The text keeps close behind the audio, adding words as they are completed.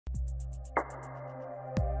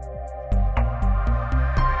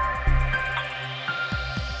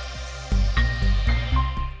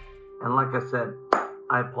And like I said,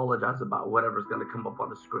 I apologize about whatever's going to come up on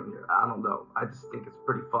the screen here. I don't know. I just think it's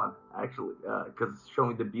pretty fun, actually, because it's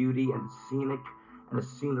showing the beauty and the scenic and the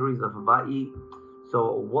sceneries of Hawaii.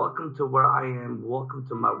 So welcome to where I am. Welcome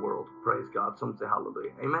to my world. Praise God. Someone say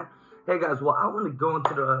hallelujah. Amen. Hey, guys. Well, I want to go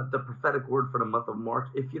into the prophetic word for the month of March.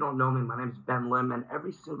 If you don't know me, my name is Ben Lim, and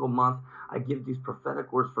every single month I give these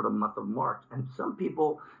prophetic words for the month of March. And some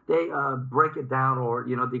people, they break it down, or,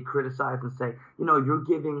 they criticize and say, you're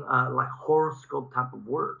giving like horoscope type of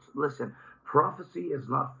words. Listen, prophecy is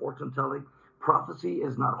not fortune telling. Prophecy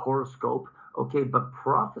is not horoscope. Okay, but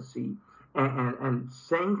prophecy and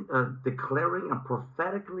saying, declaring and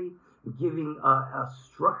prophetically giving a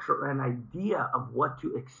structure, an idea of what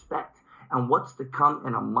to expect and what's to come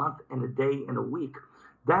in a month, in a day, in a week.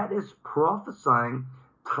 That is prophesying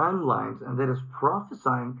timelines, and that is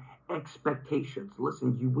prophesying expectations.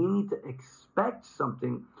 Listen, we need to expect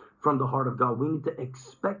something from the heart of God. We need to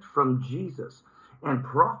expect from Jesus. And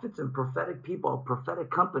prophets and prophetic people, a prophetic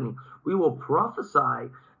company, we will prophesy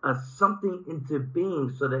something into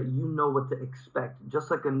being so that you know what to expect. Just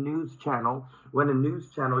like a news channel, when a news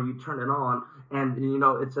channel, you turn it on and,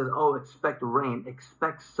 it says, oh, expect rain,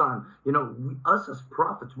 expect sun. Us as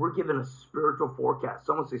prophets, we're given a spiritual forecast.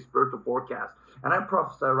 Someone say spiritual forecast. And I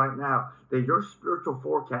prophesy right now that your spiritual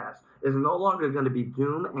forecast is no longer going to be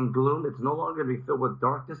doom and gloom. It's no longer going to be filled with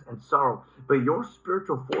darkness and sorrow. But your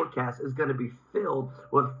spiritual forecast is going to be filled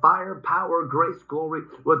with fire, power, grace, glory,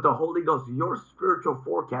 with the Holy Ghost. Your spiritual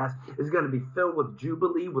forecast is going to be filled with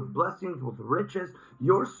jubilee, with blessings, with riches.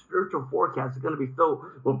 Your spiritual forecast is going to be filled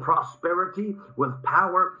with prosperity, with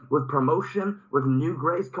power, with promotion, with new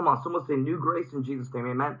grace. Come on, someone say new grace in Jesus' name,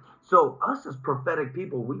 amen. So us as prophetic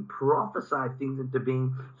people, we prophesy things into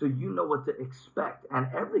being so you know what to expect. And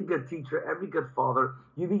every good teacher, every good father,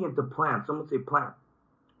 you begin to plan. Someone say plan.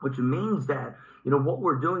 Which means that, what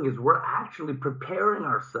we're doing is we're actually preparing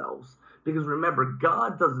ourselves. Because remember,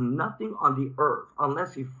 God does nothing on the earth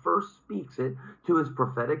unless he first speaks it to his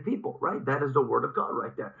prophetic people, right? That is the word of God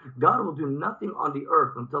right there. God will do nothing on the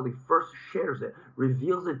earth until he first shares it,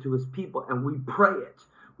 reveals it to his people, and we pray it.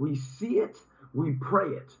 We see it, we pray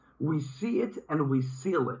it. We see it and we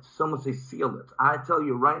seal it. Someone say seal it. I tell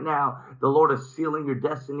you right now, the Lord is sealing your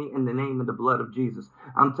destiny in the name and the blood of Jesus.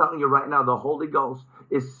 I'm telling you right now, the Holy Ghost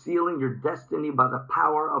is sealing your destiny by the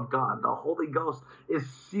power of God. The Holy Ghost is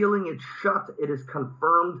sealing it shut. It is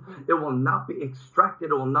confirmed. It will not be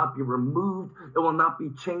extracted. It will not be removed. It will not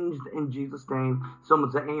be changed in Jesus' name.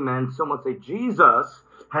 Someone say amen. Someone say Jesus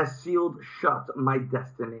has sealed shut my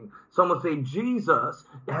destiny. Someone say Jesus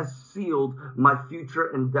has sealed my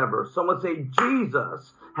future endeavor. Someone say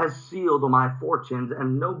Jesus has sealed my fortunes,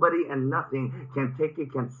 and nobody and nothing can take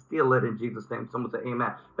it, can steal it in Jesus' name. Someone say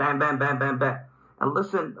amen. Bam, bam, bam, bam, bam. And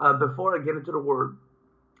listen, before I get into the word,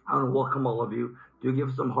 I want to welcome all of you. Do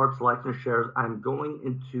give some hearts, likes, and shares. I'm going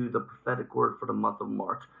into the prophetic word for the month of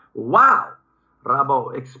March. Wow!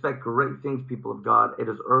 Rabo, expect great things, people of God. It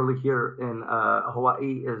is early here in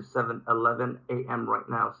Hawaii. It is 7:11 a.m. right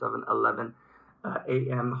now, 7:11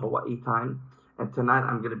 a.m. Hawaii time. And tonight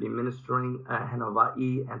I'm going to be ministering in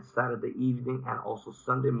Hawaii, and Saturday evening and also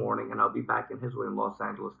Sunday morning. And I'll be back in his way in Los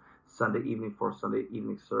Angeles Sunday evening for Sunday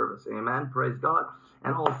evening service. Amen. Praise God.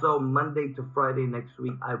 And also Monday to Friday next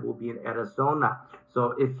week, I will be in Arizona.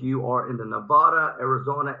 So if you are in the Nevada,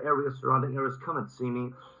 Arizona area, surrounding areas, come and see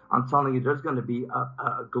me. I'm telling you, there's going to be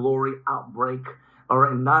a glory outbreak. All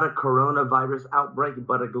right, not a coronavirus outbreak,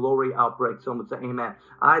 but a glory outbreak. Someone say amen.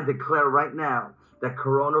 I declare right now that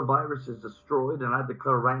coronavirus is destroyed, and I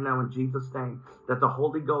declare right now in Jesus' name that the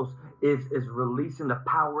Holy Ghost is releasing the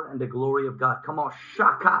power and the glory of God. Come on,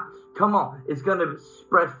 shaka. Come on. It's going to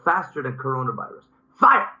spread faster than coronavirus.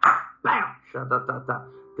 Fire. Bam. Sha-da-da-da.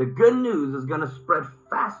 The good news is going to spread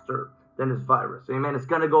faster than this virus. Amen. It's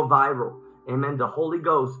going to go viral. Amen. The Holy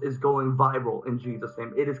Ghost is going viral in Jesus'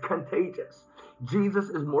 name. It is contagious. Jesus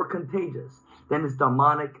is more contagious than this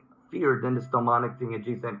demonic fear, than this demonic thing in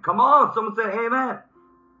Jesus' name. Come on, someone say amen.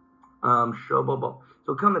 Shobobo.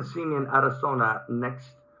 So come and see me in Arizona next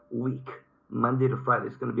week, Monday to Friday.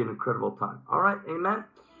 It's going to be an incredible time. All right, amen.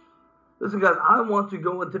 Listen, guys, I want to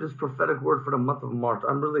go into this prophetic word for the month of March.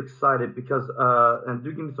 I'm really excited because, and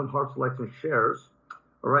do give me some hearts, likes, and shares.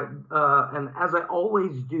 All right, and as I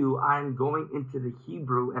always do, I'm going into the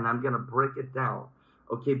Hebrew, and I'm going to break it down,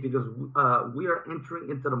 okay, because we are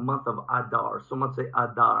entering into the month of Adar. Someone say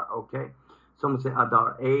Adar, okay? Someone say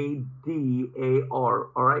Adar, A-D-A-R,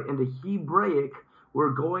 all right? In the Hebraic,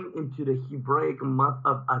 we're going into the Hebraic month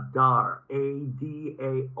of Adar,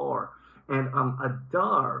 A-D-A-R. And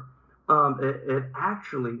Adar, it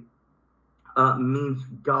actually means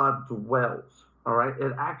God dwells. All right,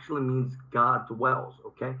 it actually means God dwells,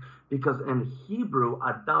 okay? Because in Hebrew,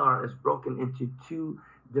 Adar is broken into two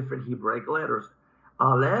different Hebraic letters,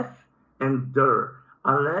 Aleph and Dur.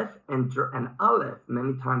 Aleph and Dur, and Aleph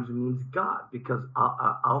many times means God, because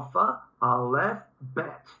Alpha, Aleph,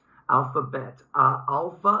 Bet, alphabet,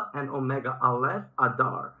 Alpha and Omega, Aleph,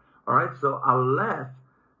 Adar. All right, so Aleph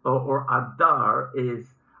or Adar is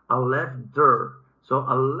Aleph, Dur. So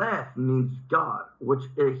Aleph means God, which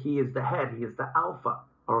he is the head, he is the Alpha.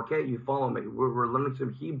 Okay, you follow me? We're learning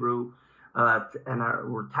some Hebrew, and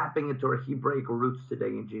we're tapping into our Hebraic roots today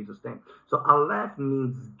in Jesus' name. So Aleph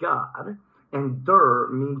means God, and Dur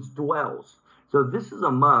means dwells. So this is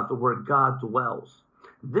a month where God dwells.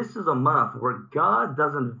 This is a month where God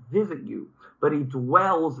doesn't visit you, but he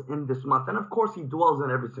dwells in this month. And of course, he dwells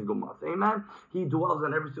in every single month. Amen? He dwells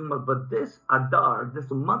in every single month. But this Adar,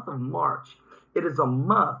 this month of March, it is a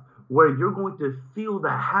month where you're going to feel the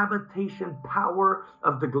habitation power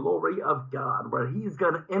of the glory of God, where he's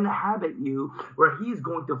going to inhabit you, where he's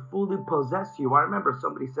going to fully possess you. I remember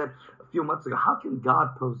somebody said a few months ago, how can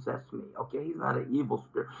God possess me? Okay, he's not an evil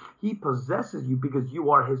spirit. He possesses you because you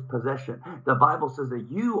are his possession. The Bible says that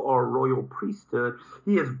you are a royal priesthood.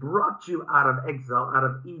 He has brought you out of exile, out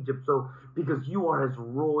of Egypt. So because you are his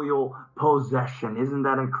royal possession. Isn't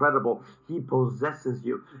that incredible? He possesses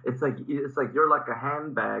you. It's like you're like a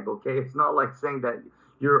handbag, okay? It's not like saying that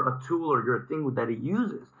you're a tool or you're a thing that he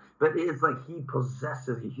uses, but it's like he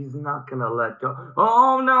possesses you. He's not going to let go.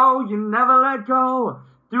 Oh no, you never let go.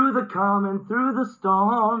 Through the calm and through the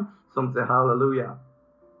storm. Some say hallelujah.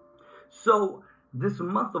 So this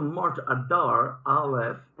month of March, Adar,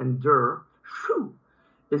 Aleph, and Dur,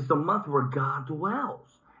 is the month where God dwells.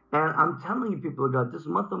 And I'm telling you, people of God, this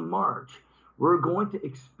month of March, we're going to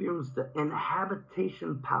experience the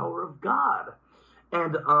inhabitation power of God.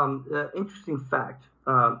 And interesting fact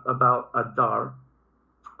about Adar,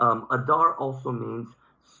 Adar also means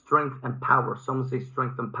strength and power. Someone say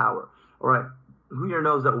strength and power. All right. Who here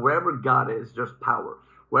knows that wherever God is, there's power.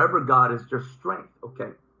 Wherever God is, there's strength. Okay.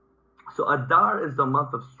 So Adar is the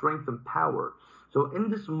month of strength and power. So in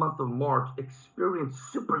this month of March, experience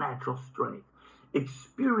supernatural strength.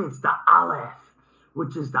 Experience the Aleph,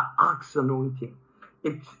 which is the ox anointing.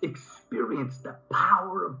 Experience the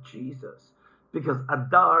power of Jesus. Because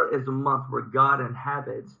Adar is a month where God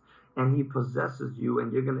inhabits and he possesses you,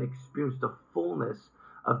 and you're going to experience the fullness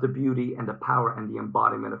of the beauty and the power and the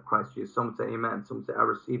embodiment of Christ Jesus. Some say amen. Some say I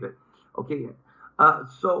receive it. Okay.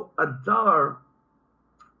 So Adar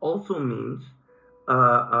also means,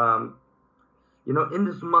 in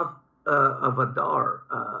this month of Adar,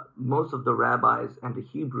 most of the rabbis and the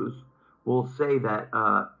Hebrews will say that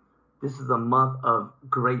this is a month of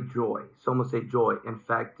great joy. Some will say joy. In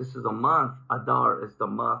fact, this is a month, Adar is the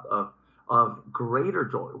month of greater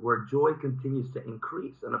joy, where joy continues to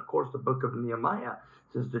increase. And of course, the book of Nehemiah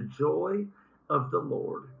says, the joy of the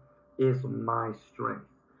Lord is my strength.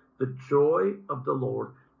 The joy of the Lord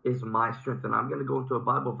is my strength. And I'm going to go into a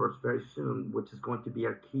Bible verse very soon, which is going to be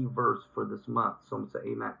our key verse for this month. Someone say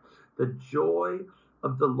amen. The joy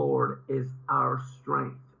of the Lord is our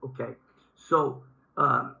strength. Okay. So,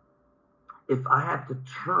 if I had to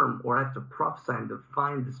term or I had to prophesy and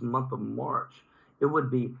define this month of March, it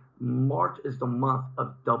would be March is the month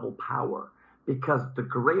of double power. Because the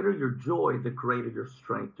greater your joy, the greater your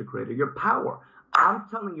strength, the greater your power. I'm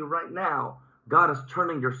telling you right now, God is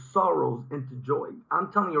turning your sorrows into joy.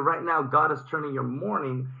 I'm telling you right now, God is turning your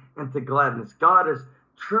mourning into gladness. God is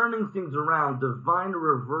turning things around, divine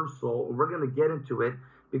reversal. We're going to get into it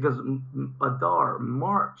because Adar,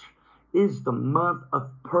 March, is the month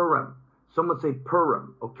of Purim. Someone say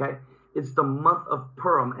Purim, okay? It's the month of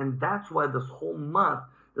Purim, and that's why this whole month,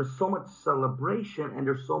 there's so much celebration and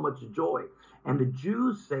there's so much joy. And the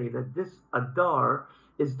Jews say that this Adar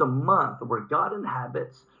is the month where God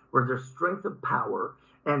inhabits, where there's strength and power.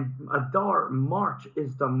 And Adar, March,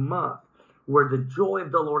 is the month where the joy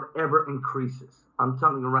of the Lord ever increases. I'm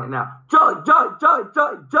telling you right now, joy, joy, joy,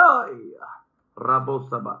 joy, joy.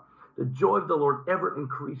 Rabosaba. The joy of the Lord ever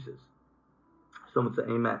increases. Someone say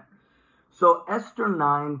amen. So Esther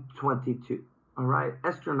 9:22. All right,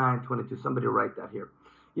 Esther 9:22. Somebody write that here.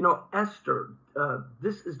 Esther,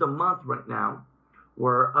 this is the month right now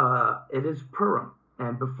where it is Purim.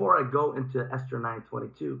 And before I go into Esther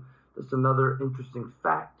 9:22, there's another interesting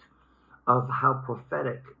fact of how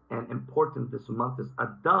prophetic and important this month is.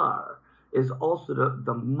 Adar is also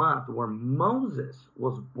the month where Moses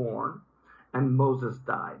was born and Moses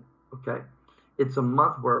died. Okay? It's a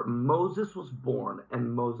month where Moses was born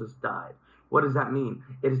and Moses died. What does that mean?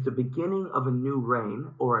 It is the beginning of a new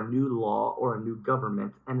reign or a new law or a new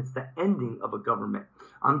government, and it's the ending of a government.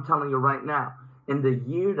 I'm telling you right now, In the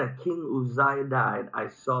year that King Uzziah died, I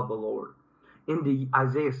saw the Lord. In the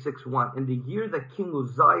Isaiah 6:1, in the year that King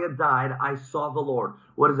Uzziah died, I saw the Lord.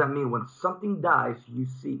 What does that mean? When something dies, you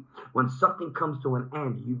see. When something comes to an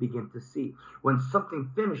end, you begin to see. When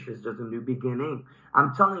something finishes, there's a new beginning.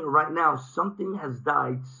 I'm telling you right now, something has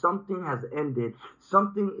died, something has ended,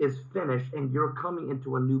 something is finished, and you're coming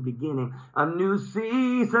into a new beginning, a new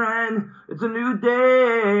season. It's a new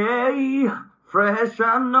day, fresh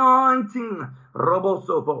anointing.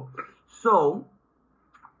 Robosopo. So,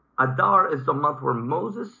 Adar is the month where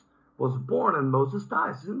Moses was born and Moses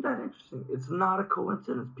dies. Isn't that interesting? It's not a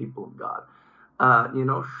coincidence, people of God.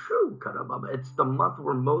 It's the month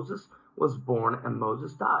where Moses was born and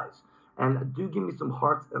Moses dies. And do give me some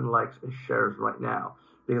hearts and likes and shares right now,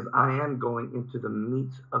 because I am going into the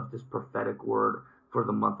meat of this prophetic word for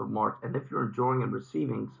the month of March. And if you're enjoying and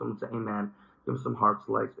receiving, someone say amen. Give me some hearts,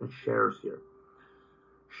 likes, and shares here.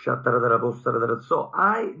 So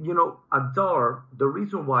Adar, the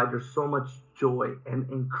reason why there's so much joy and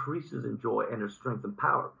increases in joy and there's strength and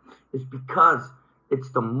power is because it's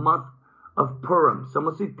the month of Purim.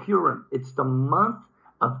 Someone say Purim. It's the month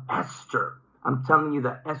of Esther. I'm telling you,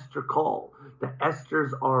 the Esther call. The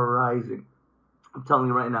Esthers are rising. I'm telling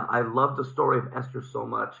you right now, I love the story of Esther so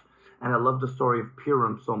much, and I love the story of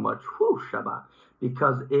Purim so much. Shabbat,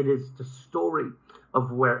 because it is the story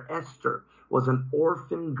of where Esther was an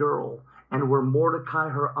orphan girl, and where Mordecai,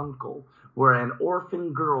 her uncle, were an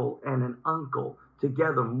orphan girl and an uncle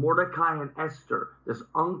together. Mordecai and Esther, this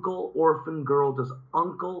uncle, orphan girl, this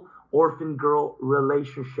uncle, orphan girl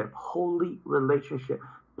relationship, holy relationship,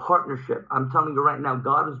 partnership. I'm telling you right now,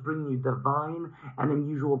 God is bringing you divine and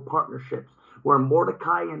unusual partnerships where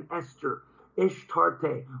Mordecai and Esther,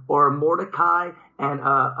 Ishtarte, or Mordecai and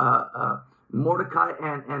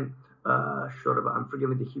I'm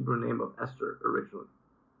forgetting the Hebrew name of Esther originally.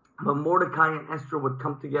 But Mordecai and Esther would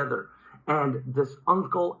come together, and this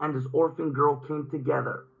uncle and this orphan girl came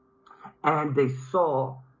together, and they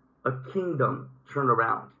saw a kingdom turn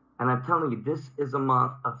around. And I'm telling you, this is a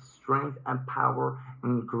month of strength and power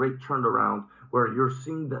and great turnaround, where you're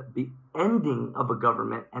seeing the ending of a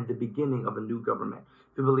government and the beginning of a new government.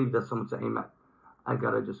 If you believe that, someone say amen. I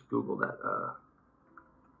gotta just Google that.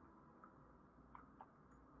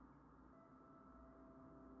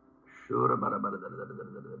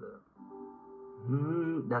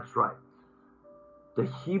 That's right. The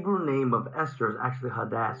Hebrew name of Esther is actually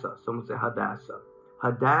Hadassah. Someone say Hadassah.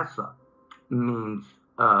 Hadassah means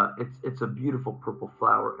it's a beautiful purple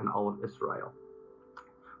flower in all of Israel.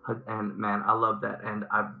 And man, I love that. And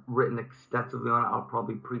I've written extensively on it. I'll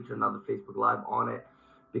probably preach another Facebook Live on it,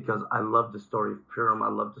 because I love the story of Purim. I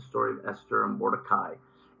love the story of Esther and Mordecai.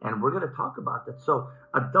 And we're going to talk about that. So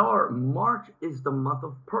Adar, March is the month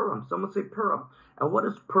of Purim. Someone say Purim. And what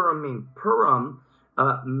does Purim mean? Purim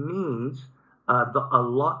means the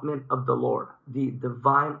allotment of the Lord, the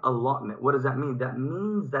divine allotment. What does that mean? That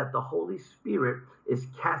means that the Holy Spirit is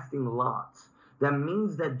casting lots. That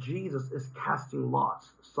means that Jesus is casting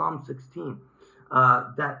lots. Psalm 16.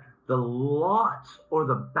 That the lots or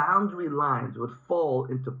the boundary lines would fall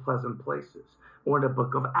into pleasant places. Or in the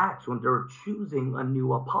book of Acts, when they're choosing a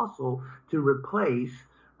new apostle to replace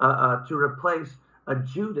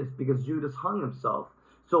Judas, because Judas hung himself.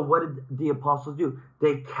 So what did the apostles do?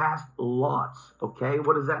 They cast lots. Okay,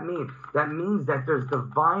 what does that mean? That means that there's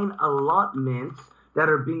divine allotments that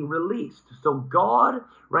are being released. So God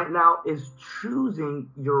right now is choosing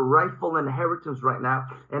your rightful inheritance right now.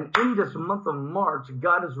 And in this month of March,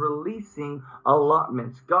 God is releasing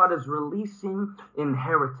allotments. God is releasing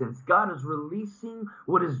inheritance. God is releasing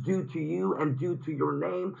what is due to you and due to your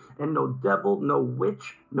name. And no devil, no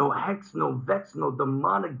witch, no hex, no vex, no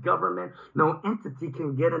demonic government, no entity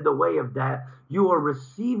can get in the way of that. You are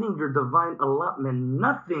receiving your divine allotment.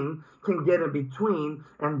 Nothing can get in between.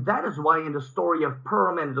 And that is why in the story of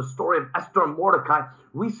Purim and the story of Esther and Mordecai,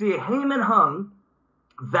 we see Haman hung,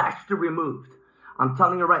 Vashti removed. I'm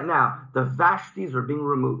telling you right now, the Vashtis are being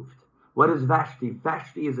removed. What is Vashti?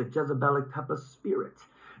 Vashti is a Jezebelic type of spirit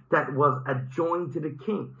that was adjoined to the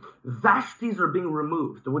king. Vashtis are being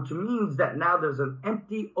removed, which means that now there's an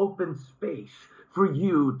empty, open space for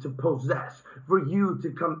you to possess, for you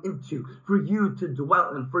to come into, for you to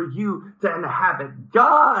dwell in, for you to inhabit.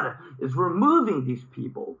 God is removing these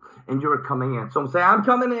people, and you're coming in. So I'm saying, I'm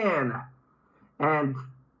coming in. And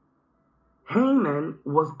Haman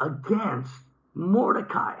was against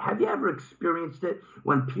Mordecai, have you ever experienced it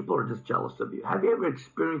when people are just jealous of you? Have you ever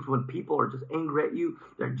experienced when people are just angry at you?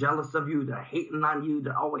 They're jealous of you. They're hating on you.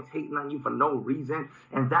 They're always hating on you for no reason.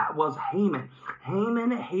 And that was Haman.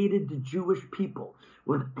 Haman hated the Jewish people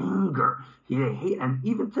with anger. And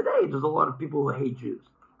even today, there's a lot of people who hate Jews.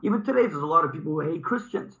 Even today, there's a lot of people who hate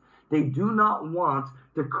Christians. They do not want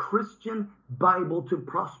the Christian Bible to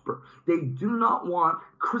prosper. They do not want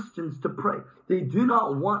Christians to pray. They do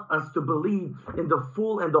not want us to believe in the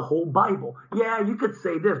full and the whole Bible. Yeah, you could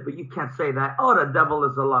say this, but you can't say that. Oh, the devil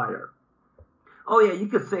is a liar. Oh, yeah, you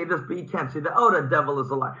could say this, but you can't say that. Oh, the devil is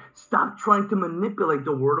a liar. Stop trying to manipulate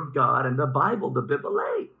the Word of God and the Bible, the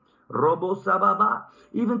Bible. Robo sababa.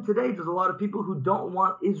 Even today, there's a lot of people who don't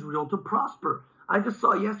want Israel to prosper. I just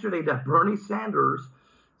saw yesterday that Bernie Sanders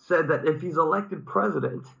said that if he's elected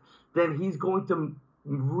president, then he's going to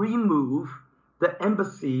remove the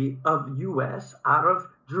embassy of U.S. out of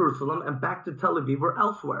Jerusalem and back to Tel Aviv or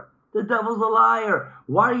elsewhere. The devil's a liar.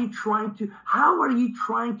 How are you trying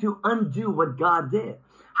to undo what God did?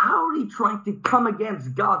 How are you trying to come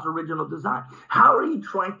against God's original design? How are you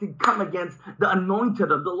trying to come against the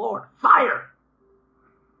anointed of the Lord? Fire!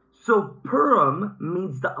 So Purim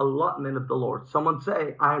means the allotment of the Lord. Someone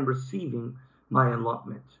say, I am receiving my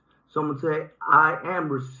allotment. Someone say, I am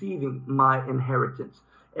receiving my inheritance.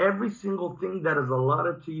 Every single thing that is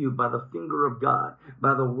allotted to you by the finger of God,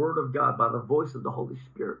 by the word of God, by the voice of the Holy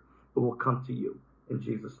Spirit, it will come to you in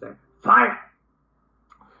Jesus' name. Fire!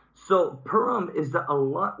 So Purim is the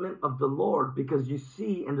allotment of the Lord, because you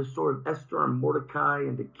see in the story of Esther and Mordecai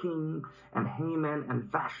and the king and Haman and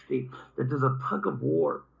Vashti that there's a tug of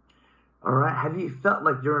war. All right? Have you felt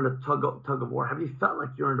like you're in a tug of war? Have you felt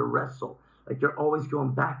like you're in a wrestle? Like you're always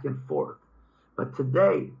going back and forth. But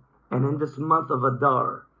today, and in this month of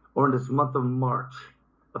Adar, or in this month of March,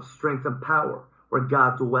 of strength and power, where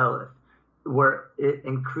God dwelleth, where it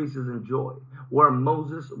increases in joy, where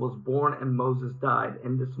Moses was born and Moses died,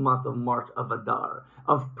 in this month of March of Adar,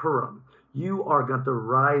 of Purim, you are going to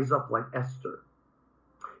rise up like Esther.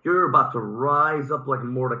 You're about to rise up like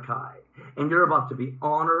Mordecai. And you're about to be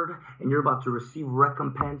honored, and you're about to receive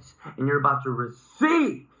recompense, and you're about to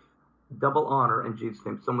receive double honor in Jesus'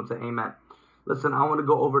 name. Someone say amen. Listen, I want to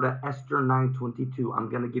go over to Esther 9:22. I'm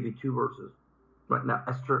going to give you two verses right now.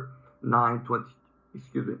 Esther 9:20.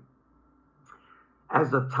 Excuse me.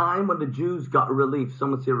 As the time when the Jews got relief.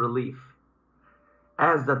 Someone say relief.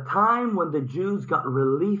 As the time when the Jews got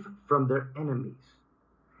relief from their enemies.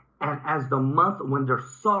 And as the month when their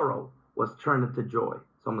sorrow was turned into joy.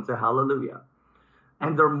 Someone say hallelujah.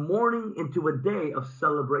 And their mourning into a day of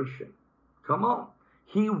celebration. Come on.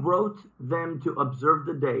 He wrote them to observe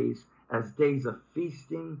the days as days of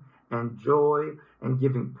feasting and joy and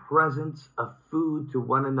giving presents of food to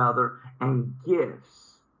one another and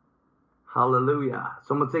gifts. Hallelujah.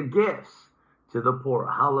 Someone say gifts to the poor.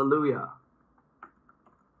 Hallelujah.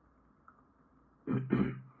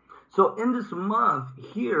 So in this month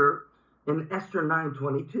here in Esther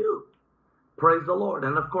 9:22, praise the Lord.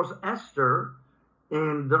 And of course, Esther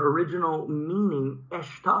in the original meaning,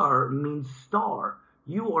 Eshtar means star.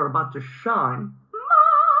 You are about to shine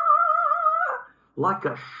like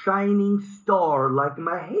a shining star, like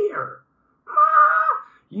my hair.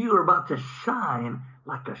 You are about to shine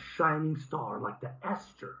like a shining star, like the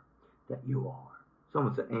Esther that you are.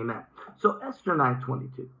 Someone say amen. So Esther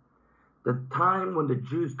 9:22, the time when the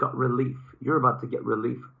Jews got relief, you're about to get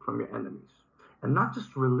relief from your enemies. And not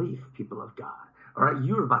just relief, people of God. All right,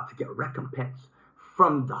 you're about to get recompense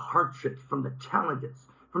from the hardships, from the challenges,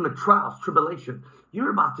 from the trials, tribulation. You're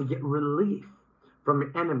about to get relief from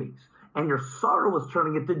your enemies. And your sorrow was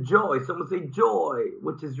turning into joy. Someone say joy,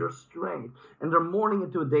 which is your strength. And they're mourning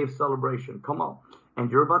into a day of celebration. Come on. And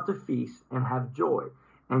you're about to feast and have joy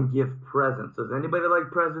and give presents. Does anybody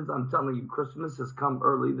like presents? I'm telling you, Christmas has come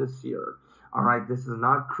early this year. All right, this is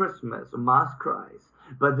not Christmas, Mas Christ,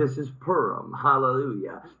 but this is Purim.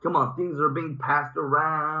 Hallelujah. Come on, things are being passed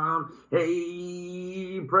around.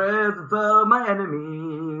 Hey, presents of my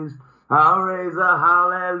enemies. I'll raise a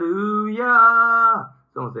hallelujah.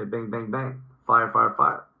 Someone say bang, bang, bang. Fire, fire,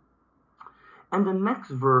 fire. And the next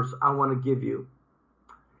verse I want to give you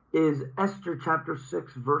is Esther chapter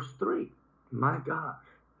 6, verse 3. My gosh.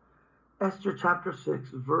 Esther chapter 6,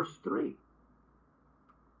 verse 3.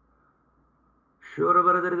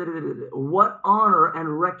 What honor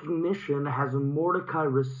and recognition has Mordecai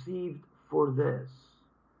received for this?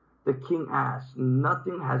 The king asked.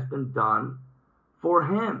 Nothing has been done for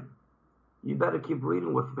him. You better keep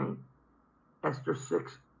reading with me. Esther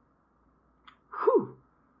 6. Whew.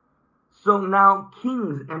 So now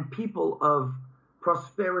kings and people of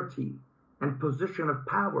prosperity and position of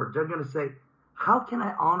power, they're going to say, How can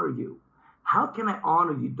I honor you? How can I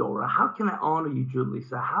honor you, Dora? How can I honor you,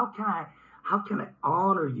 Julissa? How can I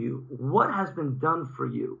honor you? What has been done for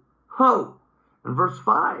you? Ho! In verse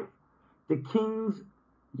 5, the king's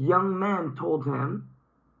young men told him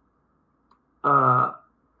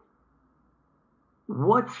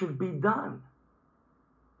what should be done.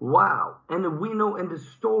 Wow. And we know in the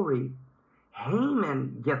story,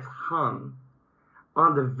 Haman gets hung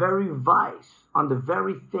on the very vice, on the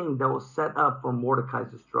very thing that was set up for Mordecai's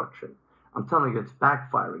destruction. I'm telling you, it's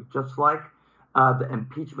backfiring. Just like the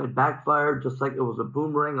impeachment backfired, just like it was a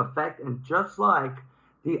boomerang effect, and just like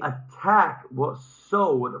the attack was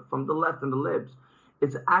sowed from the left and the libs,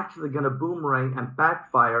 it's actually going to boomerang and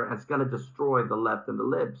backfire, and it's going to destroy the left and the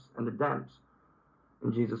libs and the Dems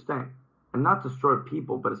in Jesus' name. And not destroy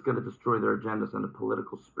people, but it's going to destroy their agendas and the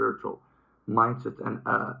political, spiritual mindsets and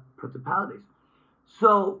principalities.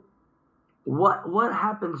 So what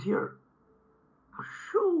happens here?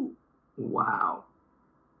 Shoo. Wow.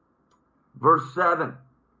 Verse 7.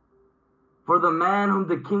 For the man whom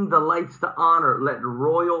the king delights to honor, let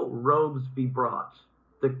royal robes be brought,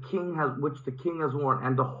 which the king has worn,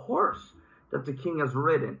 and the horse that the king has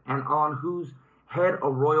ridden, and on whose head a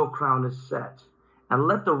royal crown is set. And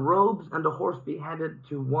let the robes and the horse be handed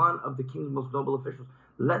to one of the king's most noble officials.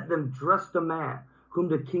 Let them dress the man whom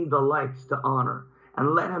the king delights to honor,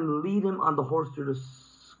 and let him lead him on the horse through the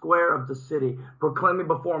square of the city, proclaiming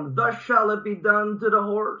before him, thus shall it be done to the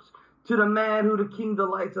horse, to the man who the king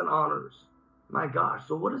delights and honors. My gosh,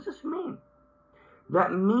 so what does this mean?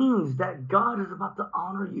 That means that God is about to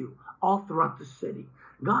honor you all throughout the city.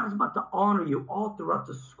 God is about to honor you all throughout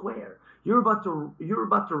the square. You're about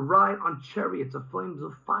to ride on chariots of flames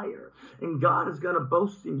of fire. And God is going to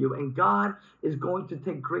boast in you. And God is going to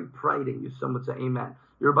take great pride in you. Some would say amen.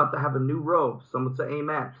 You're about to have a new robe. Some would say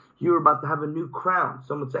amen. You're about to have a new crown.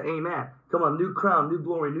 Some would say amen. Come on, new crown, new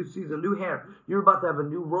glory, new season, new hair. You're about to have a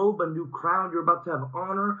new robe, a new crown. You're about to have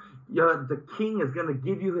honor. The king is going to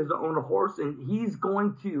give you his own horse, and he's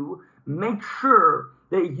going to make sure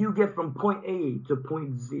that you get from point A to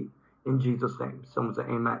point Z in Jesus' name. Some would say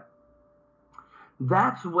amen.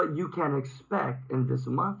 That's what you can expect in this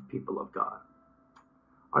month, people of God.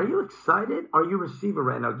 Are you excited? Are you receiving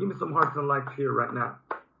right now? Give me some hearts and likes here right now.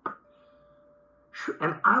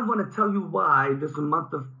 And I want to tell you why this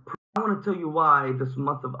month of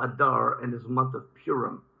Adar and this month of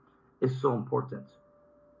Purim is so important.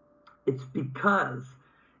 It's because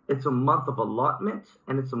it's a month of allotment,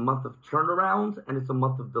 and it's a month of turnaround, and it's a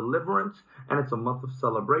month of deliverance, and it's a month of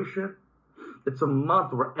celebration. It's a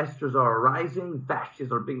month where Esthers are arising,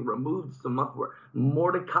 Vashtis are being removed. It's a month where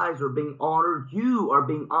Mordecais are being honored. You are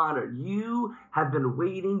being honored. You have been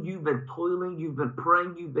waiting. You've been toiling. You've been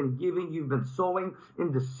praying. You've been giving. You've been sowing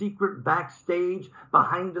in the secret, backstage,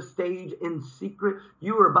 behind the stage, in secret.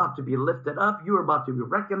 You are about to be lifted up. You are about to be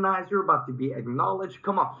recognized. You're about to be acknowledged.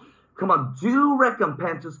 Come on. Come on. Due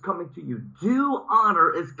recompense is coming to you. Due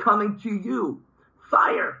honor is coming to you.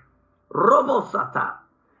 Fire. Robosata.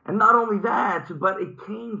 And not only that, but it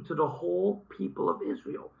came to the whole people of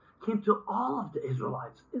Israel. It came to all of the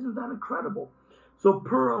Israelites. Isn't that incredible? So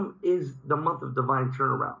Purim is the month of divine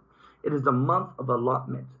turnaround. It is the month of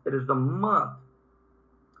allotment. It is the month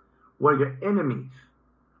where your enemies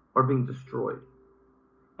are being destroyed.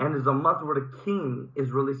 And it's a month where the king is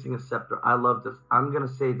releasing a scepter. I love this. I'm going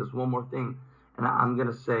to say this one more thing. And I'm going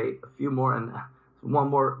to say a few more and one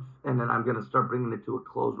more. And then I'm going to start bringing it to a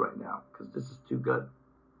close right now, because this is too good.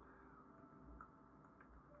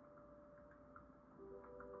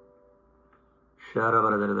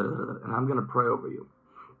 And I'm going to pray over you.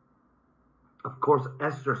 Of course,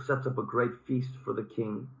 Esther sets up a great feast for the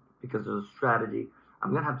king because there's a strategy.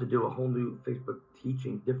 I'm going to have to do a whole new Facebook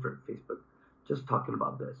teaching, different Facebook, just talking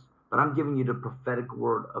about this. But I'm giving you the prophetic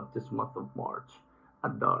word of this month of March.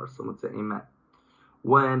 Adar, someone say amen.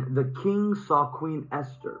 When the king saw Queen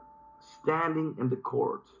Esther standing in the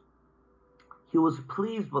court, he was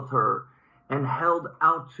pleased with her and held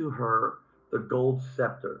out to her the gold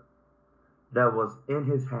scepter that was in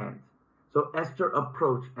his hand. So Esther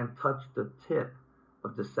approached and touched the tip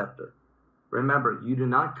of the scepter. Remember, you do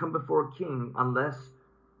not come before a king unless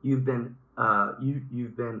you've been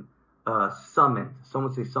summoned.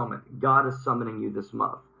 Someone say summoned. God is summoning you this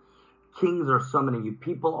month. Kings are summoning you.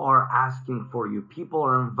 People are asking for you. People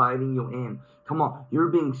are inviting you in. Come on, you're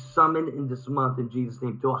being summoned in this month in Jesus'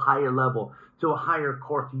 name to a higher level, to a higher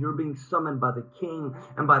court. You're being summoned by the King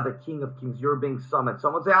and by the King of Kings. You're being summoned.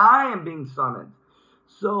 Someone say, I am being summoned.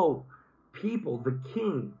 So, people, the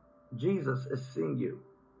King, Jesus, is seeing you.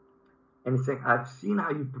 And he's saying, I've seen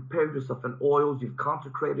how you've prepared yourself in oils, you've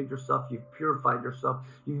consecrated yourself, you've purified yourself,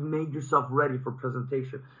 you've made yourself ready for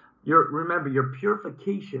presentation. Remember, your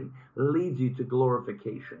purification leads you to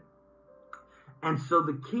glorification. And so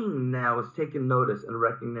the king now is taking notice and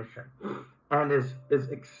recognition and is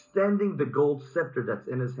extending the gold scepter that's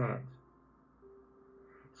in his hands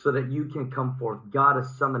so that you can come forth. God is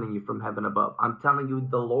summoning you from heaven above. I'm telling you,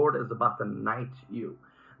 the Lord is about to knight you.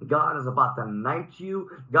 God is about to knight you.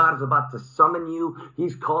 God is about to summon you.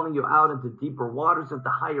 He's calling you out into deeper waters, into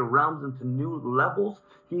higher realms, into new levels.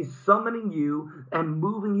 He's summoning you and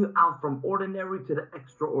moving you out from ordinary to the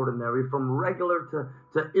extraordinary, from regular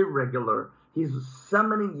to irregular. He's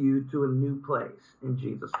summoning you to a new place in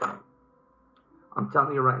Jesus' name. I'm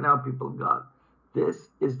telling you right now, people of God, this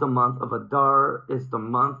is the month of Adar, is the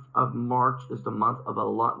month of March, is the month of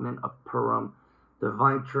allotment of Purim,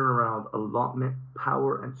 divine turnaround, allotment,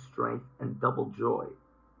 power and strength, and double joy.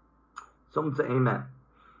 Someone say amen.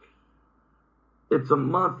 It's a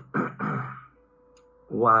month,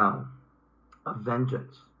 wow, of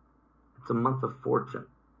vengeance. It's a month of fortune.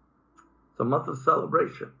 It's a month of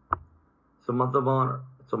celebration. It's a month of honor.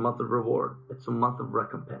 It's a month of reward. It's a month of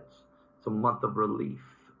recompense. It's a month of relief.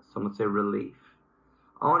 Someone say relief.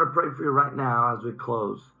 I want to pray for you right now as we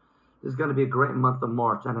close. This is going to be a great month of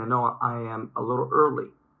March, and I know I am a little early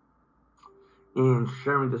in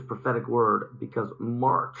sharing this prophetic word because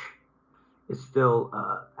March is still,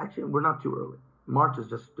 actually, we're not too early. March is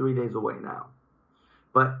just 3 days away now.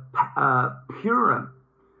 But Purim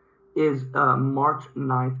is March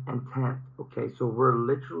 9th and 10th. Okay, so we're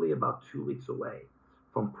literally about 2 weeks away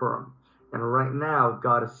from Purim. And right now,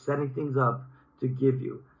 God is setting things up to give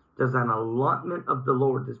you. There's an allotment of the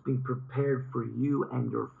Lord that's being prepared for you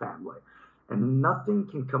and your family. And nothing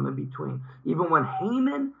can come in between. Even when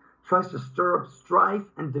Haman tries to stir up strife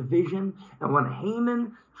and division, and when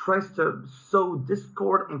Haman tries to sow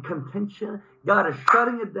discord and contention, God is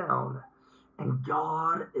shutting it down. And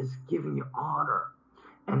God is giving you honor.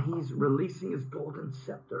 And he's releasing his golden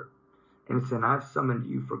scepter. And he's saying, I've summoned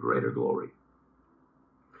you for greater glory.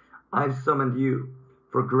 I've summoned you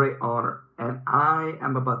for great honor. And I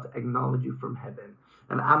am about to acknowledge you from heaven.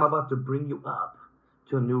 And I'm about to bring you up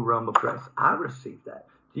to a new realm of grace. I receive that.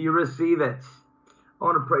 Do you receive it? I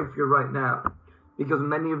want to pray for you right now. Because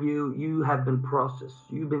many of you have been processed.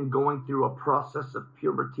 You've been going through a process of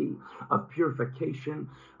purity, of purification.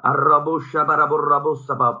 People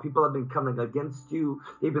have been coming against you.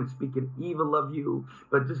 They've been speaking evil of you.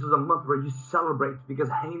 But this is a month where you celebrate because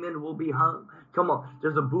Haman will be hung. Come on,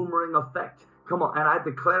 there's a boomerang effect. Come on, and I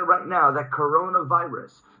declare right now that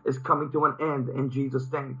coronavirus is coming to an end in Jesus'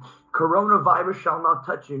 name. Coronavirus shall not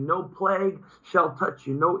touch you. No plague shall touch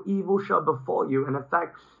you. No evil shall befall you. And in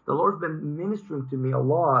fact, the Lord's been ministering to me a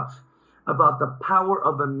lot about the power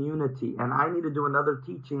of immunity. And I need to do another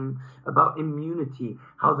teaching about immunity,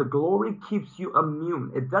 how the glory keeps you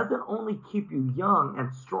immune. It doesn't only keep you young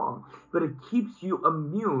and strong, but it keeps you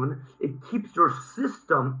immune. It keeps your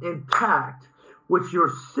system intact, which your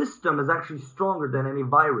system is actually stronger than any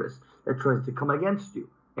virus that tries to come against you.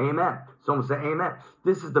 Amen. Someone say amen.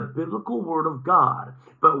 This is the biblical word of God.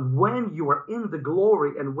 But when you are in the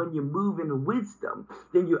glory and when you move in wisdom,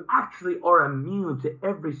 then you actually are immune to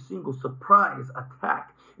every single surprise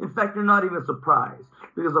attack. In fact, you're not even surprised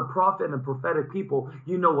because a prophet and prophetic people,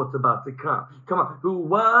 you know what's about to come. Come on. Who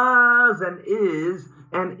was and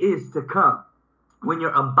is to come. When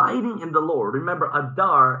you're abiding in the Lord, remember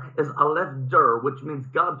Adar is Aleph Dur, which means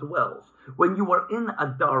God dwells. When you are in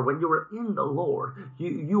Adar, when you are in the Lord,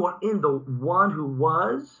 you are in the one who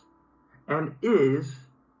was and is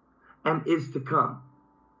to come.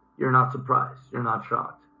 You're not surprised. You're not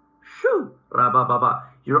shocked. Shoo! Rabba-ba-ba.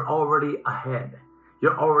 You're already ahead.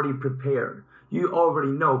 You're already prepared. You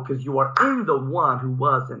already know because you are in the one who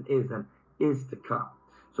was and is to come.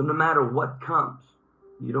 So no matter what comes,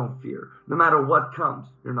 you don't fear. No matter what comes,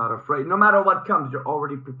 you're not afraid. No matter what comes, you're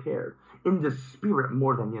already prepared. In the spirit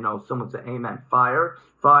more than you know. Someone say amen. Fire,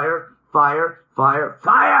 fire, fire, fire,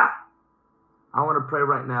 fire. I want to pray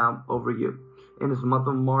right now over you. In this month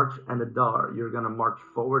of March and Adar, you're going to march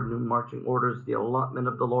forward, new marching orders, the allotment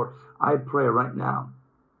of the Lord. I pray right now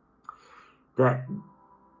that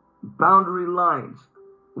boundary lines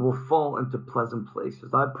will fall into pleasant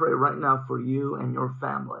places. I pray right now for you and your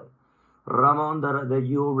family. Ramon, that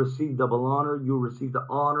you'll receive double honor. You'll receive the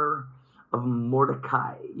honor of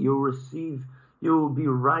Mordecai. You'll receive You will be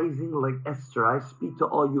rising like Esther. I speak to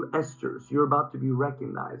all you Esthers. You're about to be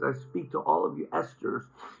recognized. I speak to all of you Esthers.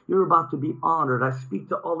 You're about to be honored. I speak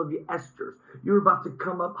to all of you Esthers. You're about to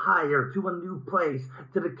come up higher to a new place,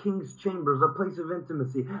 to the king's chambers, a place of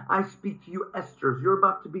intimacy. I speak to you Esthers. You're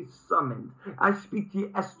about to be summoned. I speak to you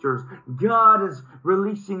Esthers. God is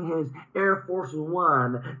releasing his Air Force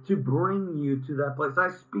One to bring you to that place. I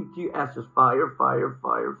speak to you Esthers. Fire, fire,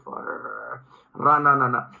 fire, fire.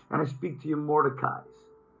 Ra-na-na-na. And I speak to you Mordecais,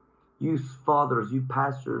 you fathers, you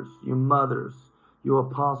pastors, you mothers, you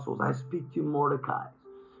apostles. I speak to you Mordecais.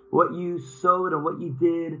 What you sowed and what you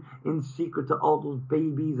did in secret to all those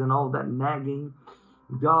babies and all that nagging,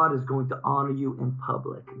 God is going to honor you in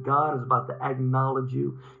public. God is about to acknowledge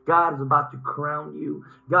you. God is about to crown you.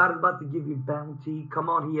 God is about to give you bounty. Come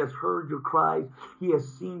on, he has heard your cries. He has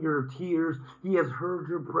seen your tears. He has heard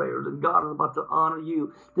your prayers. And God is about to honor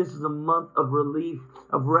you. This is a month of relief,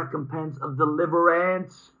 of recompense, of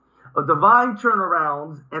deliverance, of divine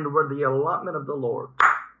turnarounds, and where the allotment of the Lord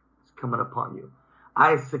is coming upon you.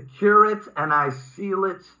 I secure it and I seal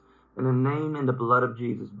it in the name and the blood of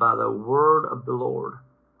Jesus, by the word of the Lord.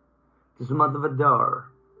 This month of Adar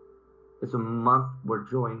is a month where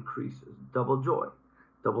joy increases. Double joy,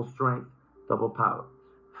 double strength, double power.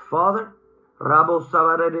 Father,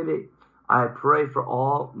 I pray for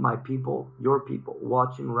all my people, your people,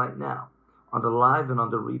 watching right now on the live and on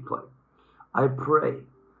the replay. I pray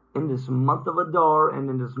in this month of Adar and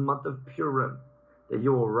in this month of Purim that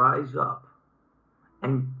you will rise up.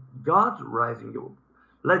 And God's rising you.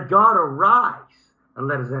 Let God arise and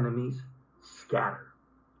let his enemies scatter.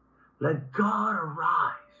 Let God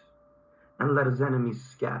arise and let his enemies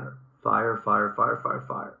scatter. Fire, fire, fire, fire,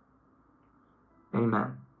 fire.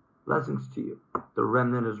 Amen. Blessings to you. The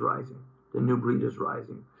remnant is rising. The new breed is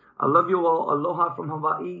rising. I love you all. Aloha from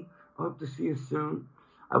Hawaii. I hope to see you soon.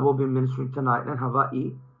 I will be ministering tonight in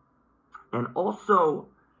Hawaii. And also,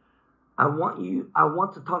 I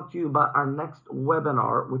want to talk to you about our next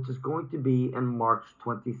webinar, which is going to be in March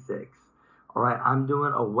 26th. All right, I'm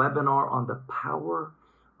doing a webinar on the power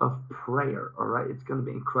of prayer. All right, it's going to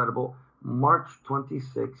be incredible. March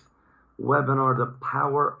 26th webinar, the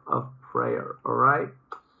power of prayer. All right.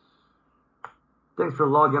 Thanks for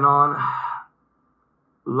logging on.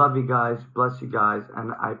 Love you guys. Bless you guys.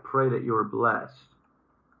 And I pray that you're blessed.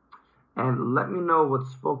 And let me know what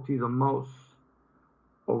spoke to you the most.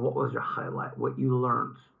 Or what was your highlight? What you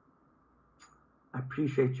learned? I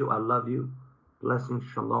appreciate you. I love you. Blessings,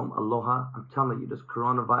 shalom, aloha. I'm telling you, this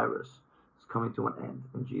coronavirus is coming to an end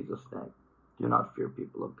in Jesus' name. Do not fear,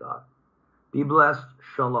 people of God. Be blessed.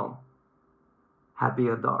 Shalom. Happy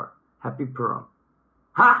Adar. Happy Purim.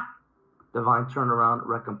 Ha! Divine turnaround,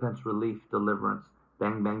 recompense, relief, deliverance.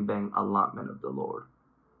 Bang, bang, bang. Allotment of the Lord.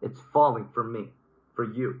 It's falling for me, for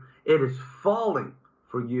you. It is falling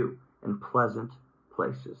for you in pleasant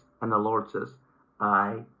places. And the Lord says,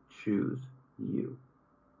 I choose you.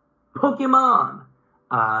 Pokemon,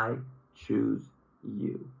 I choose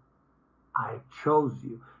you. I chose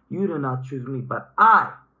you. You did not choose me, but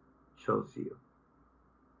I chose you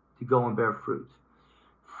to go and bear fruit.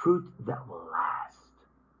 Fruit that will last.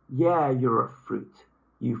 Yeah, you're a fruit.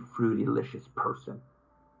 You fruity-licious person.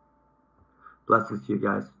 Blessings to you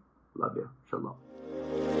guys. Love you. Shalom.